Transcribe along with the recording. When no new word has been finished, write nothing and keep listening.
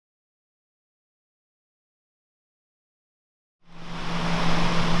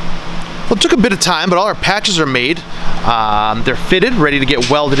Well, it took a bit of time, but all our patches are made. They're fitted, ready to get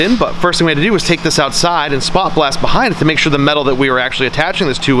welded in, but first thing we had to do was take this outside and spot blast behind it to make sure the metal that we were actually attaching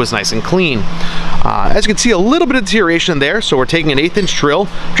this to was nice and clean. As you can see, a little bit of deterioration there, so we're taking an 1/8 inch drill,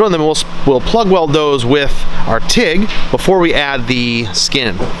 drilling them. We'll plug weld those with our TIG before we add the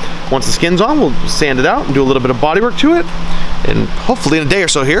skin. Once the skin's on, we'll sand it out and do a little bit of bodywork to it, and hopefully in a day or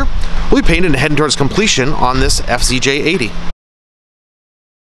so here, we'll be painted and heading towards completion on this FZJ80.